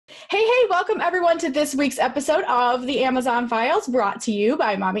Hey, welcome everyone to this week's episode of the Amazon Files brought to you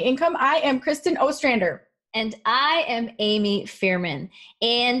by Mommy Income. I am Kristen Ostrander. And I am Amy Fearman.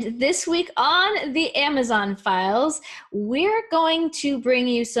 And this week on the Amazon Files, we're going to bring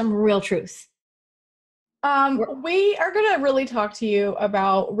you some real truth. We are going to really talk to you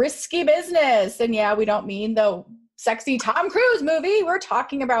about risky business. And yeah, we don't mean the sexy Tom Cruise movie. We're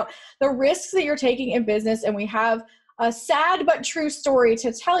talking about the risks that you're taking in business. And we have a sad but true story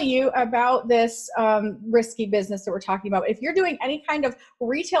to tell you about this risky business that we're talking about. If you're doing any kind of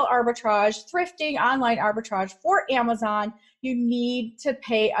retail arbitrage, thrifting, online arbitrage for Amazon, you need to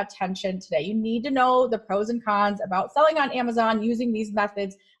pay attention today. You need to know the pros and cons about selling on Amazon using these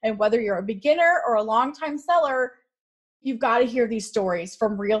methods. And whether you're a beginner or a longtime seller, you've got to hear these stories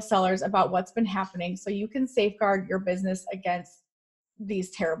from real sellers about what's been happening so you can safeguard your business against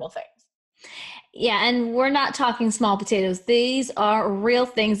these terrible things. Yeah, and we're not talking small potatoes. These are real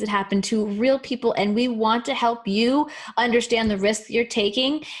things that happen to real people, and we want to help you understand the risk you're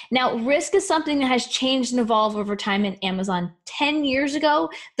taking. Now, risk is something that has changed and evolved over time in Amazon. 10 years ago,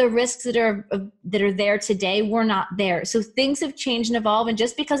 the risks that are there today were not there. So things have changed and evolved, and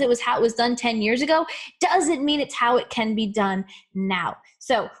just because it was how it was done 10 years ago doesn't mean it's how it can be done now.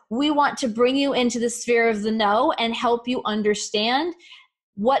 So we want to bring you into the sphere of the know and help you understand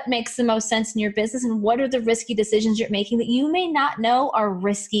what makes the most sense in your business and what are the risky decisions you're making that you may not know are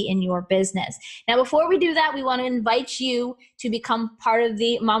risky in your business. Now, before we do that, we want to invite you to become part of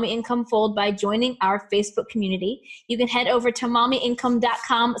the Mommy Income fold by joining our Facebook community. You can head over to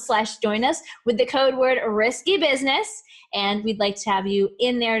mommyincome.com/join us with the code word risky business. And we'd like to have you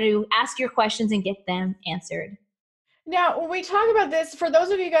in there to ask your questions and get them answered. Now, when we talk about this, for those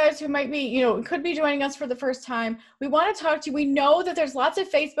of you guys who might be, could be joining us for the first time, we want to talk to you. We know that there's lots of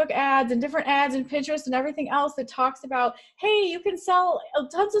Facebook ads and different ads and Pinterest and everything else that talks about, hey, you can sell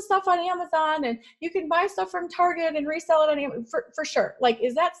tons of stuff on Amazon and you can buy stuff from Target and resell it on Amazon for sure. Like,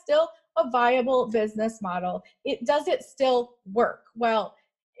 is that still a viable business model? Does it still work? Well,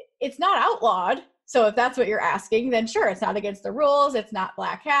 it's not outlawed. So if that's what you're asking, then sure, it's not against the rules. It's not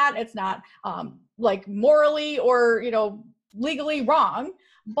black hat. It's not like morally or, legally wrong.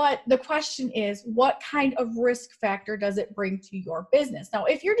 But the question is, what kind of risk factor does it bring to your business? Now,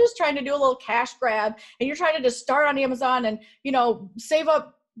 if you're just trying to do a little cash grab and you're trying to just start on Amazon and, save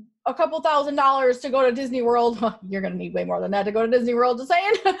up a couple $1,000s to go to Disney World, you're going to need way more than that to go to Disney World, just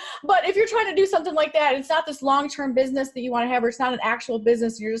saying. But if you're trying to do something like that, it's not this long-term business that you want to have, or it's not an actual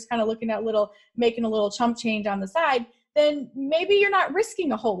business, and you're just kind of looking at making a little chump change on the side, then maybe you're not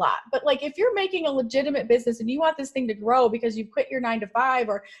risking a whole lot. But like if you're making a legitimate business and you want this thing to grow because you quit your 9-to-5,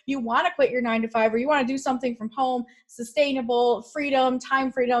 or you want to quit your 9-to-5, or you want to do something from home, sustainable, freedom,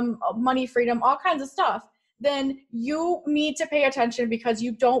 time freedom, money freedom, all kinds of stuff, then you need to pay attention because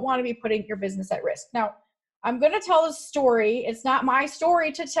you don't want to be putting your business at risk. Now, I'm going to tell a story. It's not my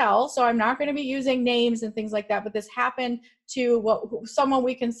story to tell, so I'm not going to be using names and things like that, but this happened to someone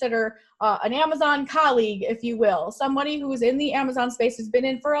we consider an Amazon colleague, if you will, somebody who's in the Amazon space, has been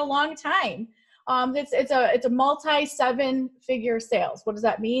in for a long time. It's a multi-7-figure sales. What does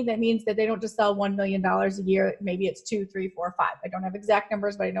that mean? That means that they don't just sell $1 million a year. Maybe it's 2, 3, 4, 5. I don't have exact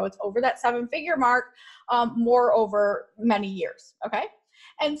numbers, but I know it's over that 7-figure mark, more over many years. Okay.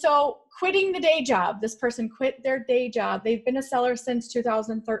 And so quitting the day job, this person quit their day job. They've been a seller since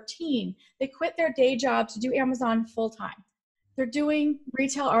 2013. They quit their day job to do Amazon full time. They're doing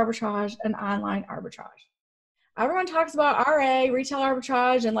retail arbitrage and online arbitrage. Everyone talks about RA, retail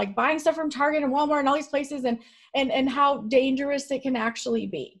arbitrage, and like buying stuff from Target and Walmart and all these places, and how dangerous it can actually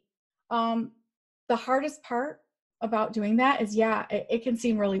be. The hardest part about doing that is, it can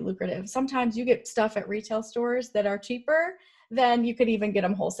seem really lucrative. Sometimes you get stuff at retail stores that are cheaper than you could even get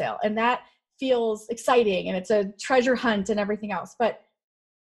them wholesale. And that feels exciting, and it's a treasure hunt and everything else. But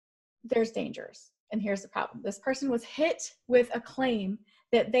there's dangers. And here's the problem. This person was hit with a claim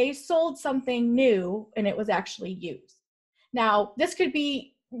that they sold something new and it was actually used. Now, this could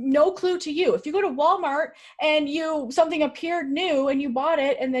be no clue to you. If you go to Walmart and something appeared new and you bought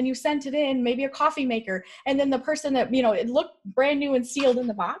it and then you sent it in, maybe a coffee maker, and then the person that, it looked brand new and sealed in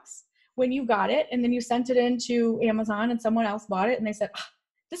the box when you got it, and then you sent it into Amazon and someone else bought it and they said,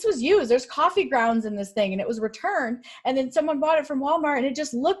 this was used. There's coffee grounds in this thing, and it was returned. And then someone bought it from Walmart and it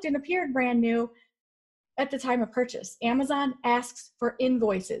just looked and appeared brand new at the time of purchase. Amazon asks for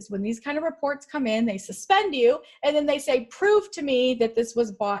invoices. When these kind of reports come in, they suspend you, and then they say, prove to me that this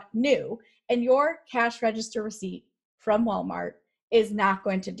was bought new, and your cash register receipt from Walmart is not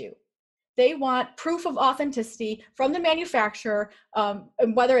going to do. they want proof of authenticity from the manufacturer,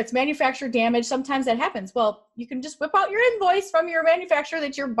 and whether it's manufacturer damage, sometimes that happens. Well, you can just whip out your invoice from your manufacturer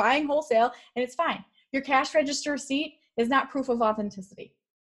that you're buying wholesale and it's fine. Your cash register receipt is not proof of authenticity.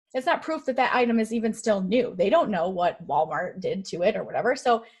 It's not proof that that item is even still new. They don't know what Walmart did to it or whatever.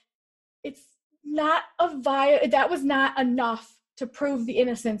 So it's not that was not enough to prove the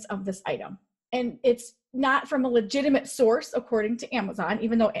innocence of this item. And it's not from a legitimate source, according to Amazon,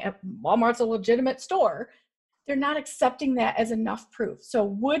 even though Walmart's a legitimate store. They're not accepting that as enough proof. So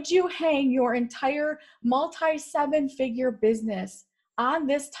would you hang your entire multi-7-figure business on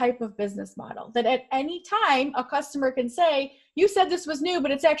this type of business model, that at any time a customer can say, you said this was new,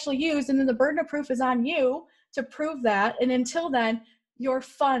 but it's actually used, and then the burden of proof is on you to prove that. And until then, your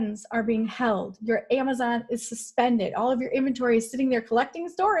funds are being held. Your Amazon is suspended. All of your inventory is sitting there collecting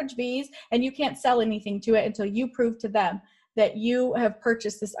storage fees, and you can't sell anything to it until you prove to them that you have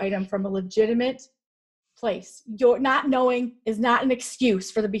purchased this item from a legitimate place. Your not knowing is not an excuse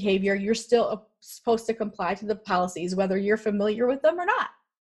for the behavior. You're still supposed to comply to the policies, whether you're familiar with them or not.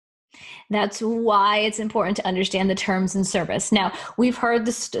 That's why it's important to understand the terms and service. Now, we've heard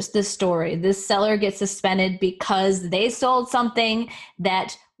this story. This seller gets suspended because they sold something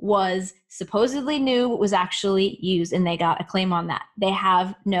that was supposedly new, was actually used, and they got a claim on that. They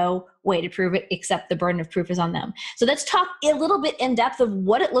have no way to prove it except the burden of proof is on them. So let's talk a little bit in depth of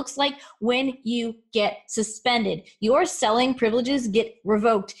what it looks like when you get suspended. Your selling privileges get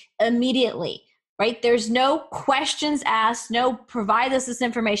revoked immediately. Right? There's no questions asked, no provide us this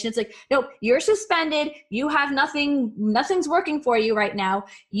information. It's like, no, you're suspended. You have nothing's working for you right now.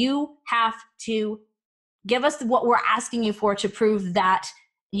 You have to give us what we're asking you for to prove that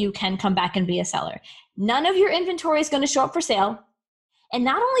you can come back and be a seller. None of your inventory is going to show up for sale. And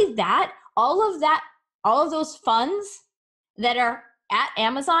not only that, all of those funds that are at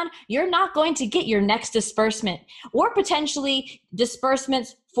Amazon, you're not going to get your next disbursement or potentially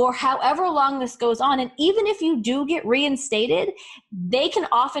disbursements for however long this goes on. And even if you do get reinstated, they can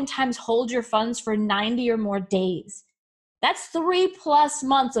oftentimes hold your funds for 90 or more days. That's 3+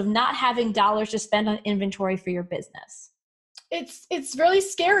 months of not having dollars to spend on inventory for your business. It's really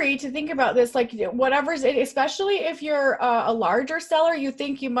scary to think about this, like whatever's it, especially if you're a larger seller, you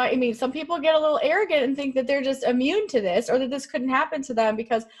think you might, I mean, some people get a little arrogant and think that they're just immune to this, or that this couldn't happen to them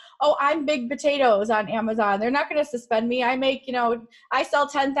because, oh, I'm big potatoes on Amazon. They're not going to suspend me. I make, I sell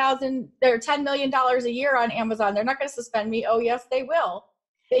 $10 million a year on Amazon. They're not going to suspend me. Oh, yes, they will.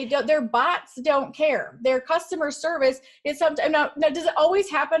 They don't, their bots don't care. Their customer service is sometimes, now, does it always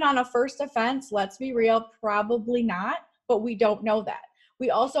happen on a first offense? Let's be real, probably not. But we don't know that.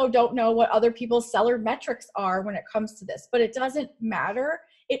 We also don't know what other people's seller metrics are when it comes to this, but it doesn't matter.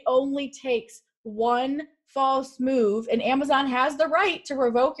 It only takes one false move, and Amazon has the right to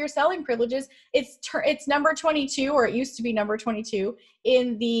revoke your selling privileges. It's number 22, or it used to be number 22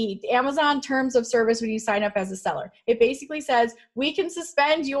 in the Amazon terms of service when you sign up as a seller. It basically says we can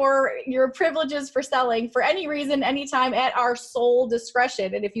suspend your privileges for selling for any reason, anytime, at our sole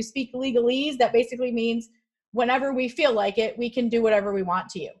discretion. And if you speak legalese, that basically means whenever we feel like it, we can do whatever we want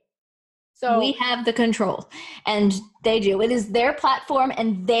to you. So we have the control, and they do. It is their platform,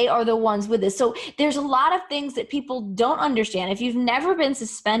 and they are the ones with this. So there's a lot of things that people don't understand. If you've never been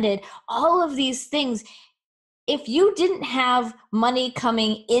suspended, all of these things, if you didn't have money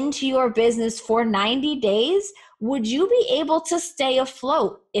coming into your business for 90 days, would you be able to stay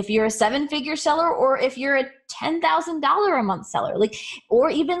afloat if you're a 7-figure seller, or if you're a $10,000 a month seller, or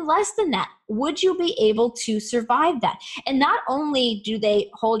even less than that? Would you be able to survive that? And not only do they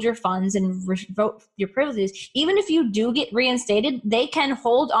hold your funds and revoke your privileges, even if you do get reinstated, they can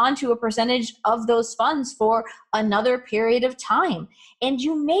hold on to a percentage of those funds for another period of time. And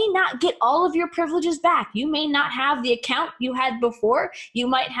you may not get all of your privileges back. You may not have the account you had before. You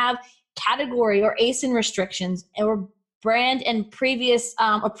might have category or ASIN restrictions or brand and previous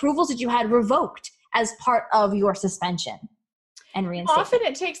approvals that you had revoked as part of your suspension and reinstatement. Often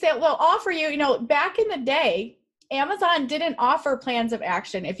it takes that. They'll offer you, back in the day, Amazon didn't offer plans of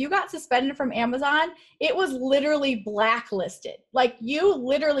action. If you got suspended from Amazon, it was literally blacklisted.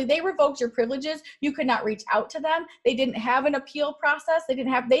 They revoked your privileges. You could not reach out to them. They didn't have an appeal process.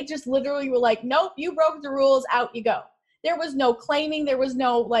 They just literally were like, nope, you broke the rules, out you go. There was no claiming. There was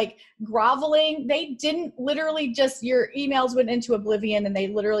no groveling. They didn't literally just, your emails went into oblivion and they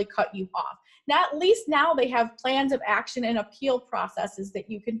literally cut you off. Now, at least now they have plans of action and appeal processes that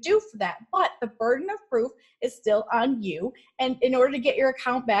you can do for that. But the burden of proof is still on you. And in order to get your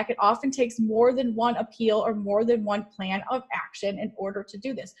account back, it often takes more than one appeal or more than one plan of action in order to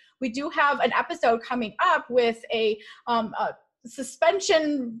do this. We do have an episode coming up with a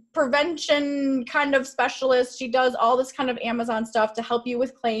suspension prevention kind of specialist. She does all this kind of Amazon stuff to help you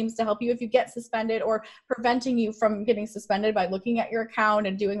with claims, to help you if you get suspended, or preventing you from getting suspended by looking at your account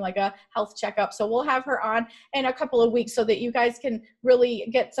and doing like a health checkup. So we'll have her on in a couple of weeks so that you guys can really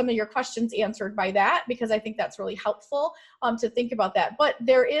get some of your questions answered by that, because I think that's really helpful to think about that. But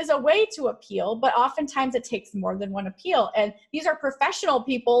there is a way to appeal, but oftentimes it takes more than one appeal. And these are professional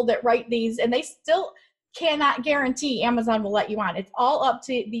people that write these, and they still cannot guarantee Amazon will let you on. It's all up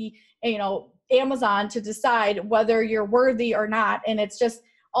to the, Amazon to decide whether you're worthy or not. And it's just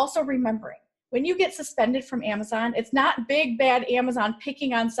also remembering, when you get suspended from Amazon, it's not big bad Amazon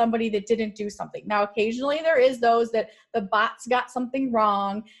picking on somebody that didn't do something. Now, occasionally there is those that the bots got something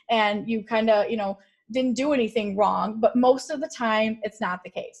wrong and you kind of, didn't do anything wrong, but most of the time it's not the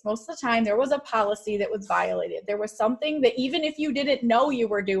case. Most of the time there was a policy that was violated. There was something that even if you didn't know you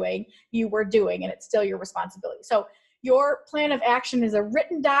were doing, and it's still your responsibility. So your plan of action is a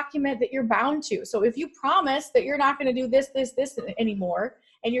written document that you're bound to. So if you promise that you're not going to do this anymore,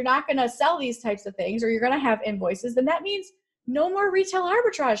 and you're not going to sell these types of things, or you're going to have invoices, then that means no more retail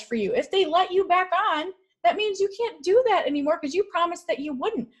arbitrage for you. If they let you back on, that means you can't do that anymore because you promised that you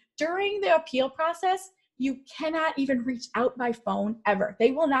wouldn't. During the appeal process, you cannot even reach out by phone ever. They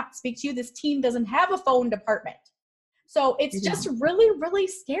will not speak to you. This team doesn't have a phone department. So it's just really, really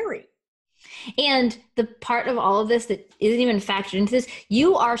scary. And the part of all of this that isn't even factored into this,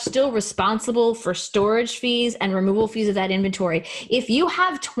 you are still responsible for storage fees and removal fees of that inventory. If you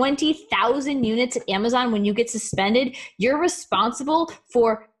have 20,000 units at Amazon when you get suspended, you're responsible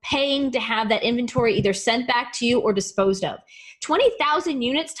for paying to have that inventory either sent back to you or disposed of. 20,000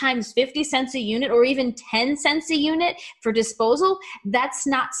 units times 50 cents a unit, or even 10 cents a unit for disposal, that's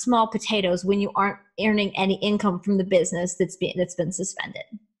not small potatoes when you aren't earning any income from the business that's been suspended.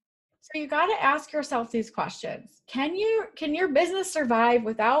 So you got to ask yourself these questions. Can your business survive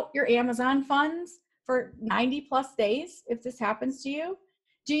without your Amazon funds for 90 plus days if this happens to you?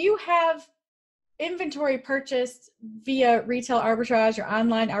 Do you have inventory purchased via retail arbitrage or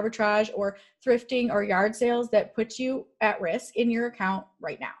online arbitrage or thrifting or yard sales that put you at risk in your account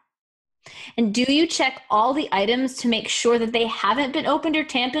right now? And do you check all the items to make sure that they haven't been opened or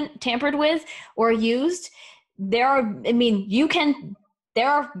tampered with or used? There are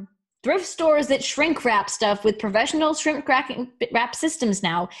thrift stores that shrink wrap stuff with professional shrink wrap systems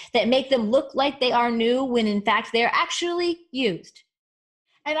now that make them look like they are new when in fact they're actually used.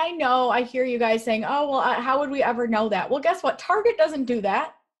 And I know I hear you guys saying, oh, well, how would we ever know that? Well, guess what? Target doesn't do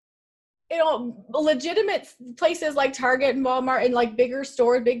that. Legitimate places like Target and Walmart and like bigger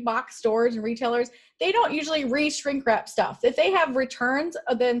stores, big box stores and retailers, they don't usually re-shrink wrap stuff. If they have returns,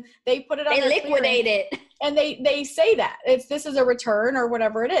 then they put it on. They liquidate it. And they say that this is a return or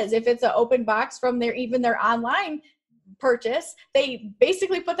whatever it is. If it's an open box from their online purchase, they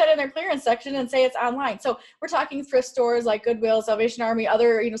basically put that in their clearance section and say it's online. So we're talking thrift stores like Goodwill, Salvation Army,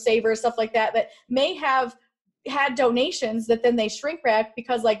 other Savers, stuff like that may have had donations that then they shrink wrap,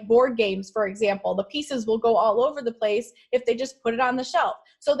 because like board games, for example, the pieces will go all over the place if they just put it on the shelf.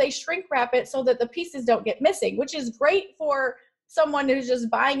 So they shrink wrap it so that the pieces don't get missing, which is great for someone who's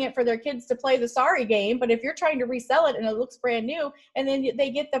just buying it for their kids to play the sorry game. But if you're trying to resell it and it looks brand new, and then they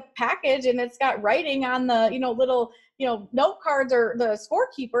get the package and it's got writing on the little note cards or the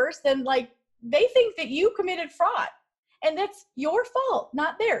scorekeepers, then like they think that you committed fraud. And that's your fault,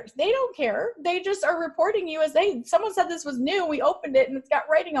 not theirs. They don't care. They just are reporting you as someone said this was new. We opened it and it's got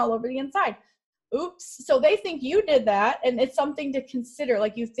writing all over the inside. Oops. So they think you did that. And it's something to consider.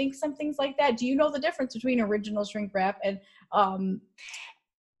 Like, you think some things like that. Do you know the difference between original shrink wrap and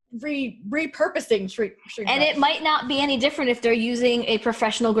repurposing shrink wrap? And it might not be any different if they're using a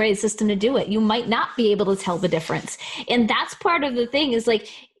professional grade system to do it. You might not be able to tell the difference. And that's part of the thing, is like,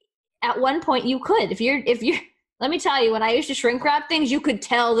 at one point you could, if you're let me tell you, when I used to shrink wrap things, you could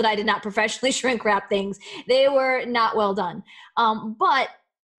tell that I did not professionally shrink wrap things. They were not well done. But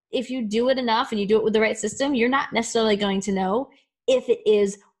if you do it enough and you do it with the right system, you're not necessarily going to know if it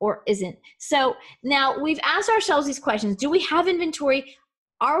is or isn't. So now we've asked ourselves these questions. Do we have inventory?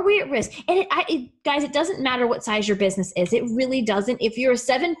 Are we at risk? And guys, it doesn't matter what size your business is. It really doesn't. If you're a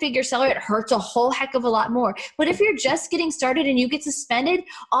 7-figure seller, it hurts a whole heck of a lot more. But if you're just getting started and you get suspended,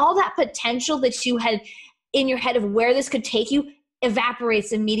 all that potential that you had in your head of where this could take you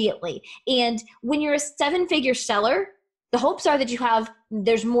evaporates immediately. And when you're a 7-figure seller, the hopes are that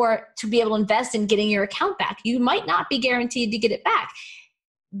there's more to be able to invest in getting your account back. You might not be guaranteed to get it back.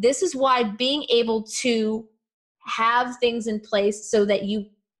 This is why being able to have things in place so that you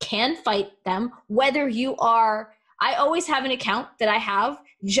can fight them, whether you are, I always have an account that I have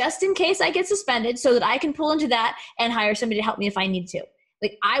just in case I get suspended so that I can pull into that and hire somebody to help me if I need to.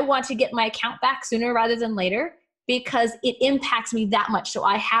 Like, I want to get my account back sooner rather than later because it impacts me that much. So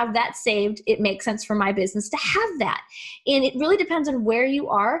I have that saved. It makes sense for my business to have that. And it really depends on where you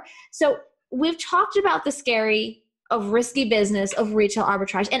are. So we've talked about the scary of risky business of retail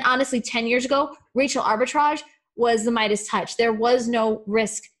arbitrage. And honestly, 10 years ago, retail arbitrage was the Midas touch. There was no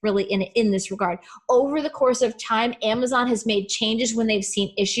risk really in this regard. Over the course of time, Amazon has made changes when they've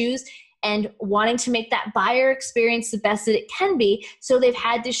seen issues and wanting to make that buyer experience the best that it can be. So they've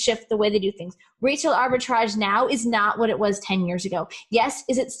had to shift the way they do things. Retail arbitrage now is not what it was 10 years ago. Yes,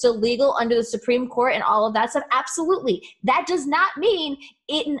 is it still legal under the Supreme Court and all of that stuff? Absolutely. That does not mean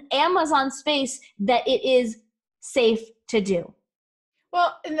in Amazon space that it is safe to do.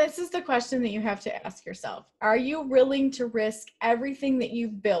 Well, and this is the question that you have to ask yourself. Are you willing to risk everything that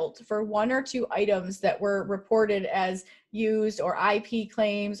you've built for one or two items that were reported as used or IP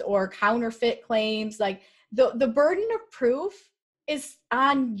claims or counterfeit claims? Like the burden of proof is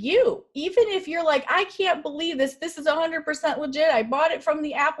on you. Even if you're like, I can't believe this. This is 100% legit. I bought it from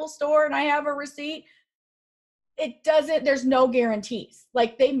the Apple store and I have a receipt. There's no guarantees.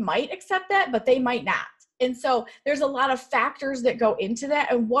 Like, they might accept that, but they might not. And so there's a lot of factors that go into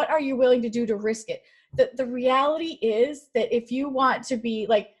that. And what are you willing to do to risk it? The reality is that if you want to be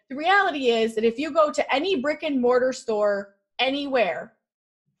like, the reality is that if you go to any brick and mortar store anywhere,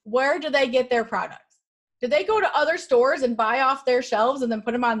 where do they get their products? Do they go to other stores and buy off their shelves and then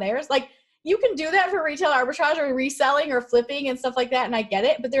put them on theirs? Like, you can do that for retail arbitrage or reselling or flipping and stuff like that, and I get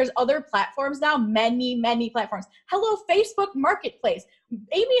it, but there's other platforms now, many platforms. Hello, Facebook Marketplace.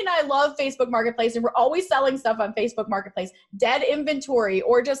 Amy and I love Facebook Marketplace, and we're always selling stuff on Facebook Marketplace, dead inventory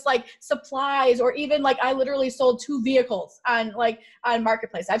or just like supplies, or even like I literally sold 2 vehicles on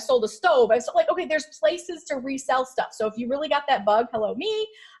Marketplace. I've sold a stove. I've sold, like, okay, there's places to resell stuff. So if you really got that bug, hello me.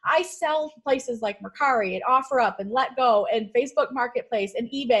 I sell places like Mercari and OfferUp and Let Go and Facebook Marketplace and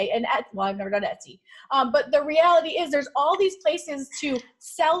eBay and well, I've never done Etsy. But the reality is there's all these places to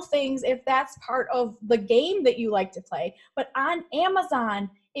sell things if that's part of the game that you like to play. But on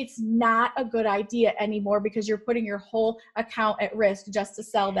Amazon, it's not a good idea anymore because you're putting your whole account at risk just to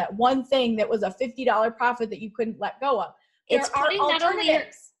sell that one thing that was a $50 profit that you couldn't let go of. It's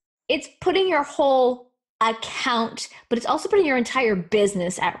putting your whole account, but it's also putting your entire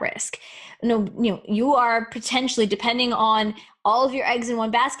business at risk. You are potentially, depending on all of your eggs in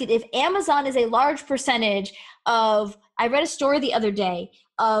one basket, if Amazon is a large percentage of, I read a story the other day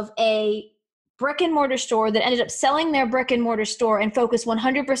of a brick and mortar store that ended up selling their brick and mortar store and focused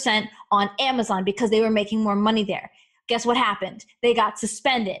 100% on Amazon because they were making more money there. Guess what happened? They got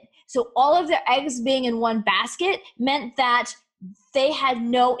suspended. So all of their eggs being in one basket meant that they had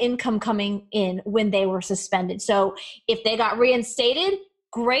no income coming in when they were suspended. So if they got reinstated,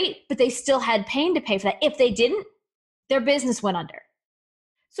 great, but they still had pain to pay for that. If they didn't, their business went under.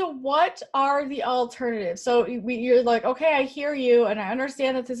 So what are the alternatives? So you're like, okay, I hear you and I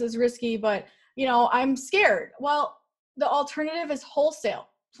understand that this is risky, but I'm scared. Well, the alternative is wholesale,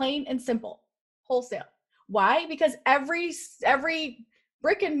 plain and simple, wholesale. Why? Because every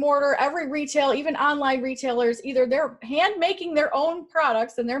brick and mortar, every retail, even online retailers, either they're hand making their own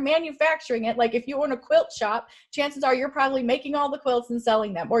products and they're manufacturing it. Like if you own a quilt shop, chances are you're probably making all the quilts and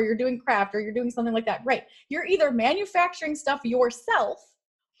selling them, or you're doing craft, or you're doing something like that. Right. You're either manufacturing stuff yourself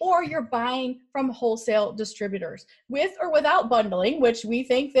or you're buying from wholesale distributors with or without bundling, which we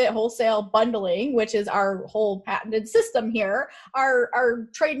think that wholesale bundling, which is our whole patented system here, our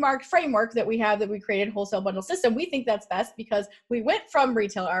trademark framework that we have that we created, wholesale bundle system, we think that's best because we went from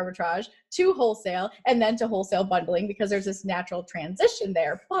retail arbitrage to wholesale and then to wholesale bundling because there's this natural transition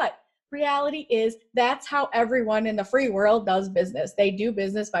there. But reality is that's how everyone in the free world does business. They do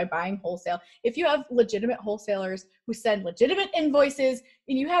business by buying wholesale. If you have legitimate wholesalers who send legitimate invoices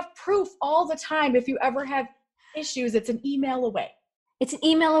and you have proof all the time, if you ever have issues, it's an email away. It's an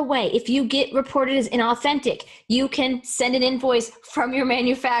email away. If you get reported as inauthentic, you can send an invoice from your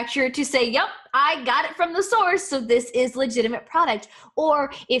manufacturer to say, yep, I got it from the source, so this is legitimate product. Or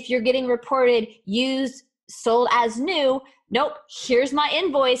if you're getting reported used, sold as new, nope, here's my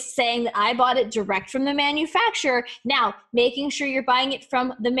invoice saying that I bought it direct from the manufacturer. Now, making sure you're buying it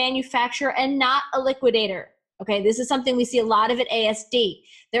from the manufacturer and not a liquidator. Okay, this is something we see a lot of at ASD.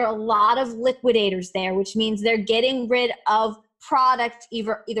 There are a lot of liquidators there, which means they're getting rid of product,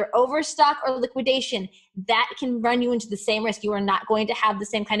 either overstock or liquidation. That can run you into the same risk. You are not going to have the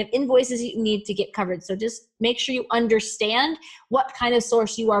same kind of invoices you need to get covered. So just make sure you understand what kind of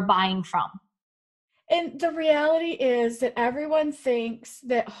source you are buying from. And the reality is that everyone thinks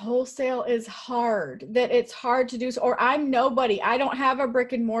that wholesale is hard, that it's hard to do, or I'm nobody. I don't have a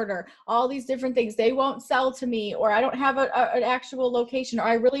brick and mortar, all these different things. They won't sell to me, or I don't have an actual location, or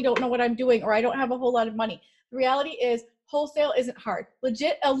I really don't know what I'm doing, or I don't have a whole lot of money. The reality is wholesale isn't hard.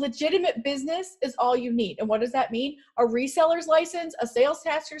 A legitimate business is all you need. And what does that mean? A reseller's license, a sales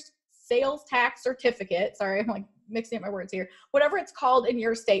tax certificate. Sorry, I'm like mixing up my words here. Whatever it's called in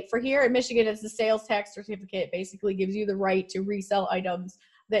your state. For here in Michigan, it's the sales tax certificate. It basically gives you the right to resell items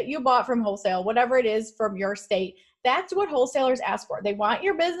that you bought from wholesale, whatever it is from your state. That's what wholesalers ask for. They want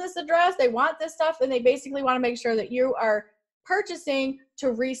your business address. They want this stuff, and they basically want to make sure that you are purchasing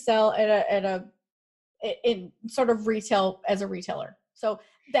to resell in sort of retail as a retailer. So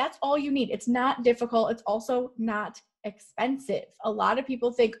that's all you need. It's not difficult. It's also not expensive. A lot of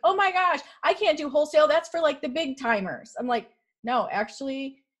people think, oh my gosh, I can't do wholesale. That's for like the big timers. I'm like, no,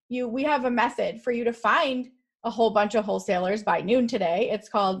 actually we have a method for you to find a whole bunch of wholesalers by noon today. It's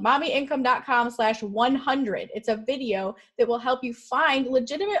called mommyincome.com/100. It's a video that will help you find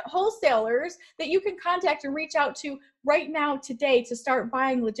legitimate wholesalers that you can contact and reach out to right now today to start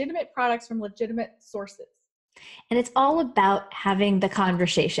buying legitimate products from legitimate sources. And it's all about having the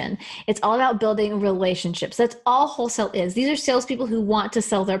conversation. It's all about building relationships. That's all wholesale is. These are salespeople who want to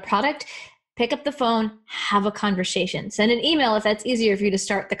sell their product. Pick up the phone, have a conversation. Send an email if that's easier for you to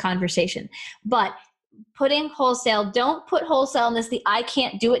start the conversation. But putting wholesale, don't put wholesale in the I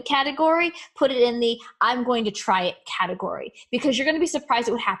can't do it category. Put it in the I'm going to try it category, because you're going to be surprised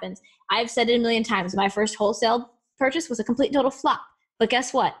at what happens. I've said it a million times. My first wholesale purchase was a complete total flop. But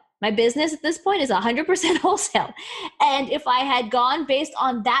guess what? My business at this point is 100% wholesale. And if I had gone based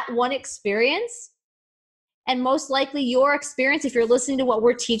on that one experience, and most likely your experience, if you're listening to what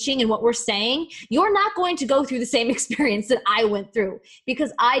we're teaching and what we're saying, you're not going to go through the same experience that I went through,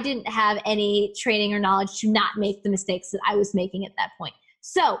 because I didn't have any training or knowledge to not make the mistakes that I was making at that point.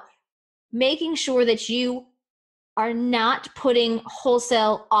 So making sure that you are not putting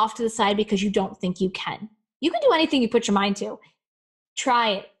wholesale off to the side because you don't think you can. You can do anything you put your mind to. Try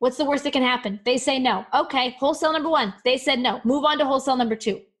it. What's the worst that can happen? They say no. Okay, wholesale number 1. They said no. Move on to wholesale number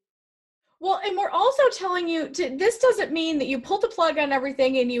 2. Well, and we're also telling you this doesn't mean that you pull the plug on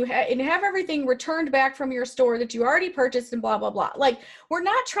everything and you have everything returned back from your store that you already purchased and blah, blah, blah. Like, we're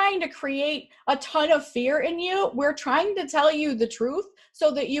not trying to create a ton of fear in you. We're trying to tell you the truth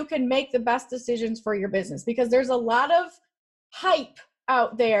so that you can make the best decisions for your business, because there's a lot of hype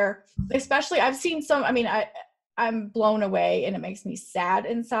out there, especially I've seen some, I'm blown away, and it makes me sad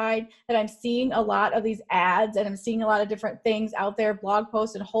inside that I'm seeing a lot of these ads, and I'm seeing a lot of different things out there, blog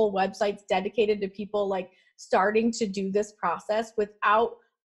posts and whole websites dedicated to people like starting to do this process without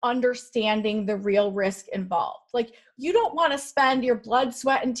understanding the real risk involved. Like, you don't want to spend your blood,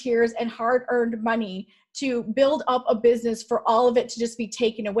 sweat, and tears and hard-earned money to build up a business for all of it to just be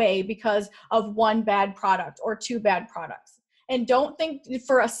taken away because of one bad product or 2 bad products. And don't think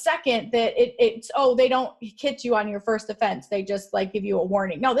for a second that they don't hit you on your first offense. They just like give you a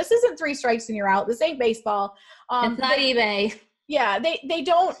warning. No, this isn't 3 strikes and you're out. This ain't baseball. It's not eBay. Yeah,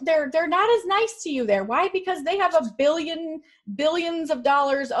 they're not as nice to you there. Why? Because they have billions of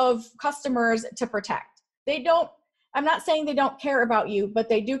dollars of customers to protect. I'm not saying they don't care about you, but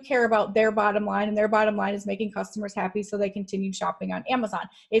they do care about their bottom line, and their bottom line is making customers happy so they continue shopping on Amazon.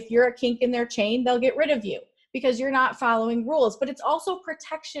 If you're a kink in their chain, they'll get rid of you because you're not following rules. But it's also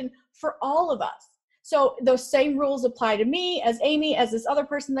protection for all of us. So those same rules apply to me as Amy, as this other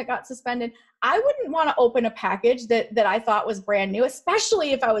person that got suspended. I wouldn't want to open a package that I thought was brand new,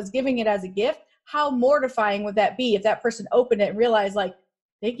 especially if I was giving it as a gift. How mortifying would that be if that person opened it and realized, like,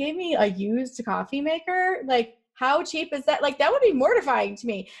 they gave me a used coffee maker? Like, how cheap is that? Like, that would be mortifying to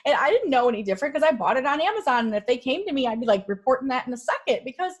me. And I didn't know any different because I bought it on Amazon. And if they came to me, I'd be like reporting that in a second,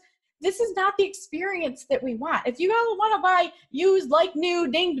 because this is not the experience that we want. If you all want to buy used, like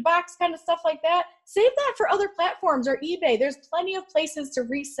new, dinged box kind of stuff like that, save that for other platforms or eBay. There's plenty of places to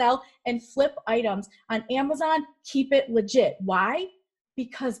resell and flip items. On Amazon, keep it legit. Why?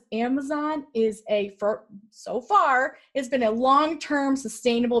 Because Amazon is so far, it's been a long-term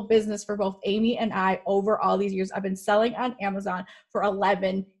sustainable business for both Amy and I over all these years. I've been selling on Amazon for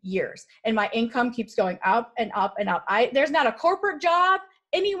 11 years, and my income keeps going up and up and up. There's not a corporate job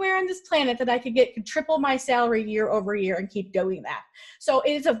anywhere on this planet that I could triple my salary year over year and keep doing that. So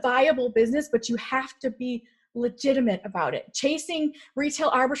it is a viable business, but you have to be legitimate about it. Chasing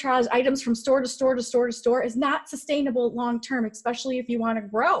retail arbitrage items from store to store to store to store is not sustainable long-term, especially if you want to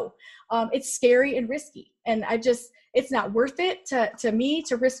grow. It's scary and risky. And it's not worth it to me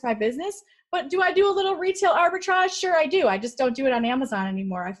to risk my business. But do I do a little retail arbitrage? Sure, I do. I just don't do it on Amazon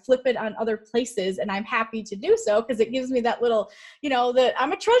anymore. I flip it on other places, and I'm happy to do so because it gives me that little, that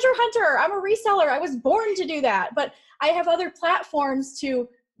I'm a treasure hunter. I'm a reseller. I was born to do that. But I have other platforms to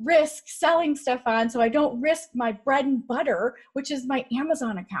risk selling stuff on, so I don't risk my bread and butter, which is my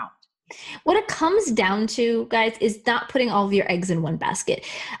Amazon account. What it comes down to, guys, is not putting all of your eggs in one basket.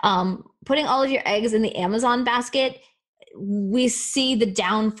 Putting all of your eggs in the Amazon basket, we see the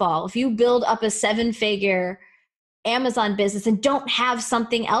downfall. If you build up a 7-figure Amazon business and don't have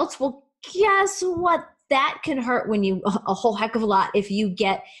something else, well, guess what? That can hurt a whole heck of a lot if you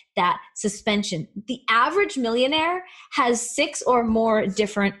get that suspension. The average millionaire has 6 or more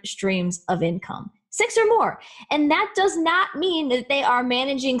different streams of income. 6 or more. And that does not mean that they are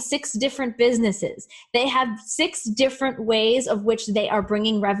managing 6 different businesses. They have 6 different ways of which they are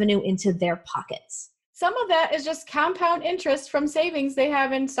bringing revenue into their pockets. Some of that is just compound interest from savings they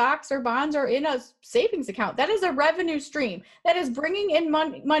have in stocks or bonds or in a savings account. That is a revenue stream. That is bringing in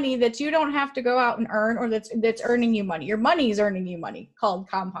money that you don't have to go out and earn, or that's earning you money. Your money is earning you money, called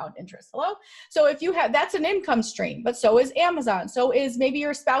compound interest. Hello? So if you have, that's an income stream, but so is Amazon. So is maybe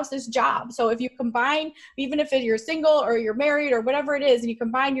your spouse's job. So if you combine, even if you're single or you're married or whatever it is, and you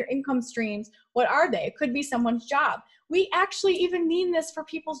combine your income streams, what are they? It could be someone's job. We actually even mean this for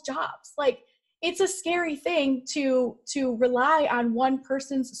people's jobs. Like, it's a scary thing to rely on one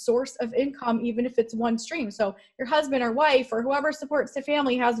person's source of income, even if it's one stream. So your husband or wife or whoever supports the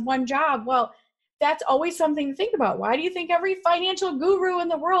family has one job. Well, that's always something to think about. Why do you think every financial guru in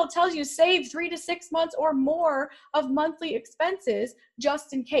the world tells you save 3 to 6 months or more of monthly expenses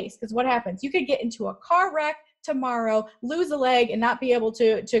just in case? Because what happens? You could get into a car wreck tomorrow, lose a leg, and not be able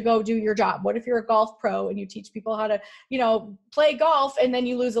to go do your job. What if you're a golf pro and you teach people how to, play golf, and then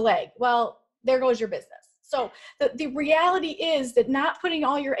you lose a leg? Well, there goes your business. So the reality is that not putting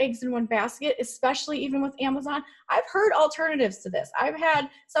all your eggs in one basket, especially even with Amazon, I've heard alternatives to this. I've had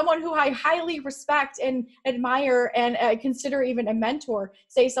someone who I highly respect and admire and consider even a mentor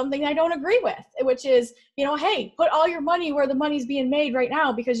say something I don't agree with, which is, hey, put all your money where the money's being made right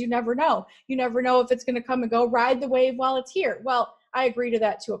now, because you never know. You never know if it's going to come and go. Ride the wave while it's here. Well, I agree to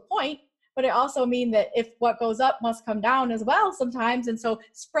that to a point. But it also means that if what goes up must come down as well sometimes. And so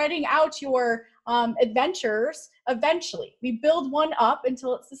spreading out your adventures, eventually we build one up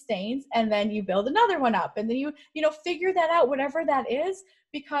until it sustains, and then you build another one up, and then you figure that out, whatever that is,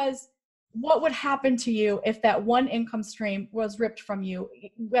 because what would happen to you if that one income stream was ripped from you,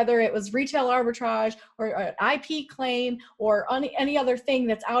 whether it was retail arbitrage or an IP claim or any other thing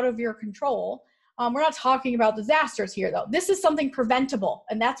that's out of your control? We're not talking about disasters here, though. This is something preventable.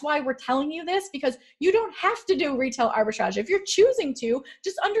 And that's why we're telling you this, because you don't have to do retail arbitrage. If you're choosing to,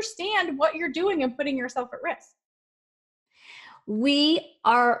 just understand what you're doing and putting yourself at risk. What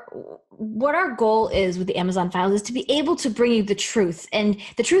our goal is with the Amazon Files is to be able to bring you the truth. And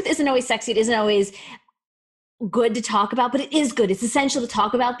the truth isn't always sexy. It isn't always good to talk about, but it is good. It's essential to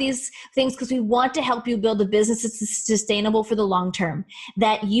talk about these things because we want to help you build a business that's sustainable for the long term,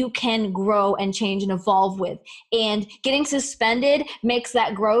 that you can grow and change and evolve with. And getting suspended makes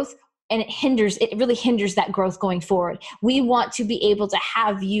that growth, and it really hinders that growth going forward. We want to be able to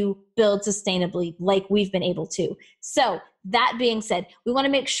have you build sustainably like we've been able to. So that being said, we want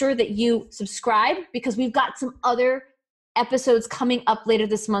to make sure that you subscribe, because we've got some other episodes coming up later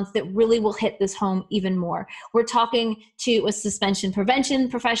this month that really will hit this home even more. We're talking to a suspension prevention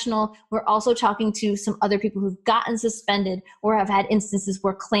professional. We're also talking to some other people who've gotten suspended or have had instances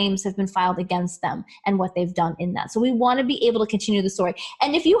where claims have been filed against them and what they've done in that. So we want to be able to continue the story.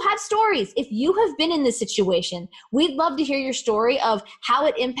 And if you have stories, if you have been in this situation, we'd love to hear your story of how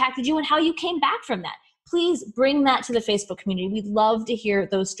it impacted you and how you came back from that. Please bring that to the Facebook community. We'd love to hear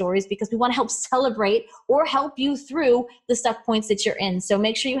those stories because we want to help celebrate or help you through the stuck points that you're in. So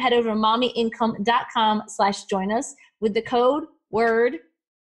make sure you head over to mommyincome.com/join us with the code word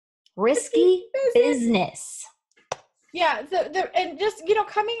risky business. Yeah, and just,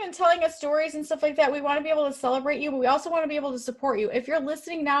 coming and telling us stories and stuff like that, we want to be able to celebrate you, but we also want to be able to support you. If you're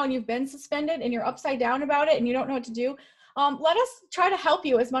listening now and you've been suspended and you're upside down about it and you don't know what to do, let us try to help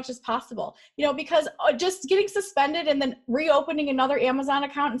you as much as possible, because just getting suspended and then reopening another Amazon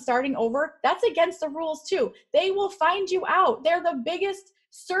account and starting over, that's against the rules too. They will find you out. They're the biggest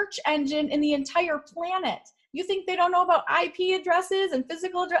search engine in the entire planet. You think they don't know about IP addresses and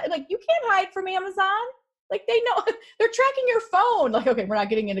physical address? Like, you can't hide from Amazon. Like, they know, they're tracking your phone. Like, okay, we're not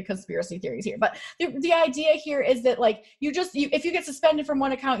getting into conspiracy theories here, but the idea here is that, like, if you get suspended from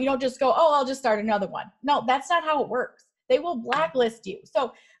one account, you don't just go, oh, I'll just start another one. No, that's not how it works. They will blacklist you.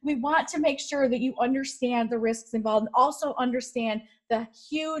 So we want to make sure that you understand the risks involved and also understand the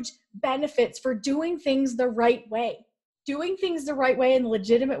huge benefits for doing things the right way. Doing things the right way and the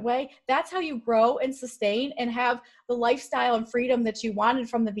legitimate way, that's how you grow and sustain and have the lifestyle and freedom that you wanted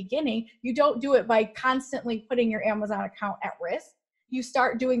from the beginning. You don't do it by constantly putting your Amazon account at risk. You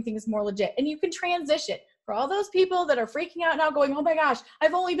start doing things more legit, and you can transition. For all those people that are freaking out now going, oh my gosh,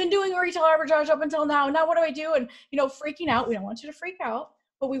 I've only been doing retail arbitrage up until now. Now what do I do? And, freaking out. We don't want you to freak out,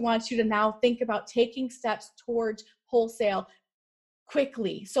 but we want you to now think about taking steps towards wholesale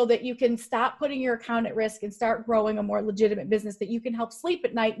quickly so that you can stop putting your account at risk and start growing a more legitimate business that you can help sleep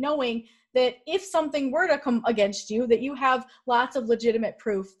at night knowing that if something were to come against you, that you have lots of legitimate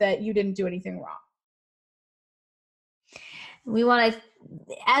proof that you didn't do anything wrong. We want to,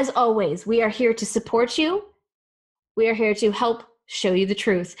 as always, we are here to support you. We are here to help show you the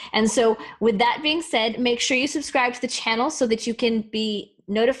truth. And so with that being said, make sure you subscribe to the channel so that you can be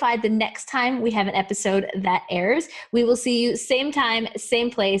notified the next time we have an episode that airs. We will see you same time, same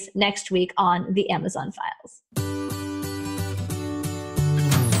place next week on the Amazon Files.